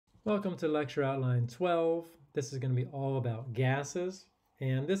Welcome to lecture outline 12. This is going to be all about gases,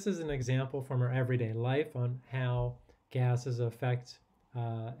 and this is an example from our everyday life on how gases affect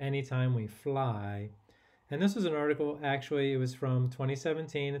anytime we fly. And this was an article, actually it was from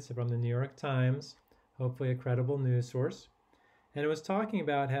 2017, it's from the New York Times, hopefully a credible news source. And it was talking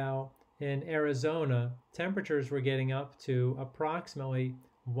about how in Arizona, temperatures were getting up to approximately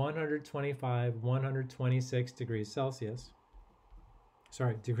 125, 126 degrees Celsius.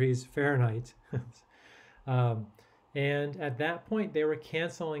 Sorry, degrees Fahrenheit. And at that point, they were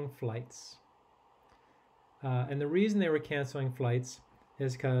canceling flights. And the reason they were canceling flights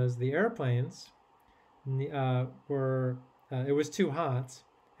is because the airplanes it was too hot.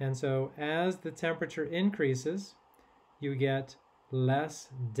 And so as the temperature increases, you get less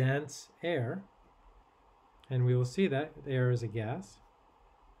dense air. And we will see that air is a gas.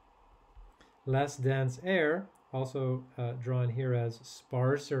 Less dense air, also drawn here as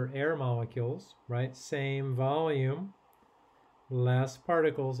sparser air molecules, right? Same volume, less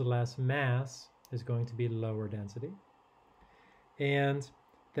particles, less mass is going to be lower density. And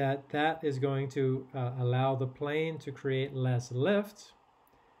that is going to allow the plane to create less lift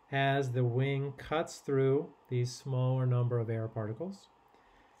as the wing cuts through these smaller number of air particles.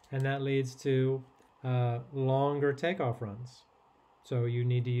 And that leads to longer takeoff runs. So you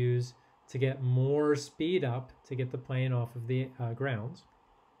need to get more speed up to get the plane off of the ground.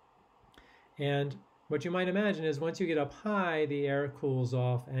 And what you might imagine is once you get up high, the air cools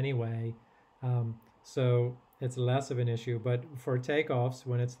off anyway, so it's less of an issue. But for takeoffs,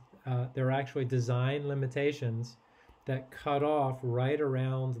 when there are actually design limitations that cut off right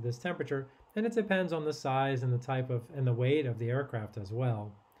around this temperature, and it depends on the size and the type of and the weight of the aircraft as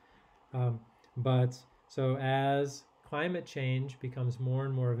well. But so as climate change becomes more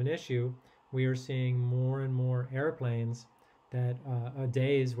and more of an issue, we are seeing more and more airplanes that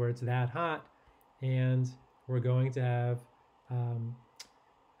days where it's that hot, and we're going to have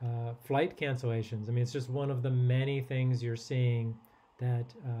flight cancellations. I mean, it's just one of the many things you're seeing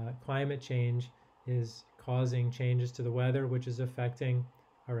that climate change is causing changes to the weather, which is affecting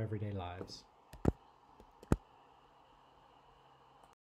our everyday lives.